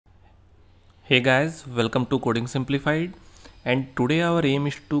Hey guys, welcome to Coding Simplified, and today our aim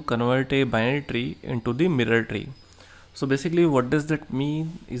is to convert a binary tree into the mirror tree. So basically what does that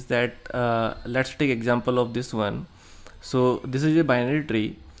mean is that let's take example of this one. So this is a binary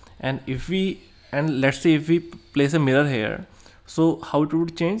tree, and let's say if we place a mirror here, so how it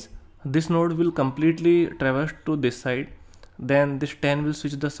would change? This node will completely traverse to this side, then this 10 will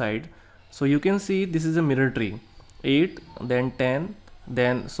switch the side. So you can see this is a mirror tree, 8 then 10,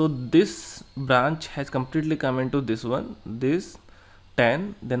 then so this branch has completely come into this one, this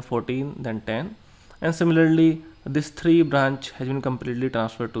 10 then 14 then 10, and similarly this 3 branch has been completely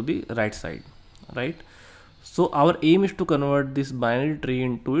transferred to the right side, right? So our aim is to convert this binary tree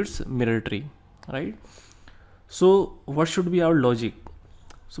into its mirror tree, right? So what should be our logic?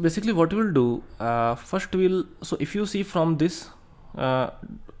 So basically what we'll do, first so if you see from this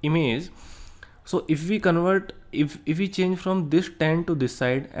image, so if we convert, if we change from this 10 to this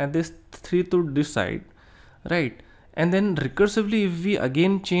side and this 3 to this side, right, and then recursively if we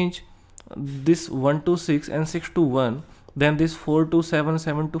again change this 1 to 6 and 6 to 1, then this 4 to 7,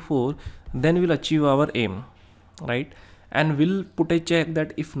 7 to 4, then we'll achieve our aim, right? And we'll put a check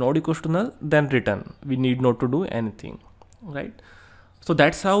that if node equals to null, then return. We need not to do anything, right? So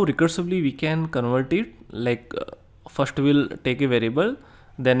that's how recursively we can convert it. Like first we'll take a variable,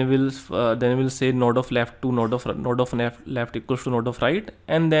 then we'll say node of left to node of left equals to node of right,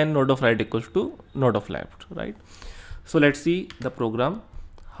 and then node of right equals to node of left, right? So let's see the program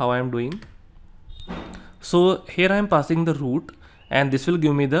how I am doing. So here I am passing the root, and this will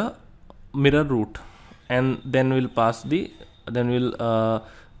give me the mirror root, and then we'll print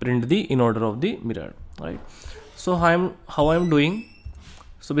the in order of the mirror, right? So how I'm doing.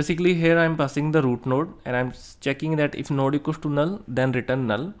 So basically here I am passing the root node, and I'm checking that if node equals to null, then return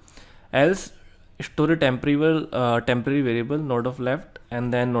null, else store a temporary variable node of left,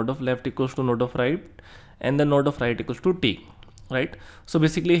 and then node of left equals to node of right, and then node of right equals to t, right? So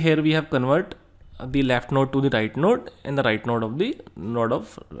basically here we have convert the left node to the right node, and the right node of the node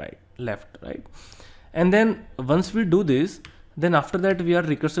of left, right? And then once we do this, then after that we are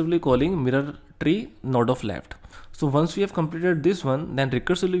recursively calling mirror tree node of left. So once we have completed this one, then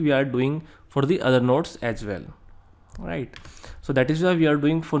recursively we are doing for the other nodes as well, right? So that is why we are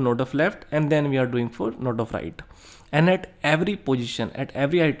doing for node of left, and then we are doing for node of right. And at every position, at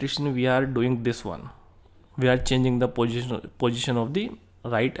every iteration, we are doing this one. We are changing the position of the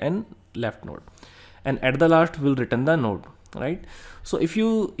right and left node, and at the last we'll return the node, right? So if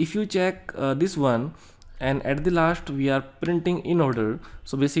you check this one, and at the last we are printing in order.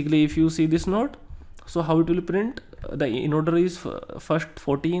 So basically if you see this node, so how it will print, the in order is first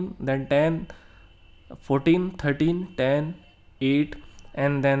 14, then 10, 14, 13, 10, 8,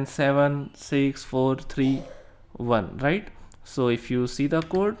 and then 7, 6, 4, 3, 1, right? So if you see the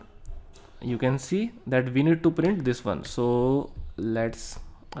code, you can see that we need to print this one. So let's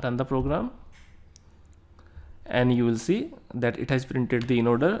run the program, and you will see that it has printed the in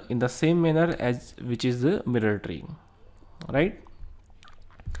order in the same manner as which is the mirror tree, right?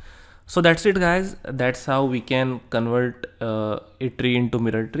 So that's it guys, that's how we can convert a tree into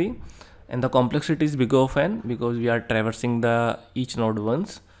mirror tree. And the complexity is big of n because we are traversing the each node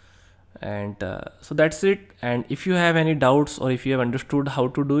once. And so that's it. And if you have any doubts, or if you have understood how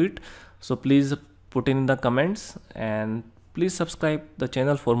to do it, so please put in the comments, and please subscribe the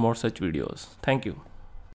channel for more such videos. Thank you.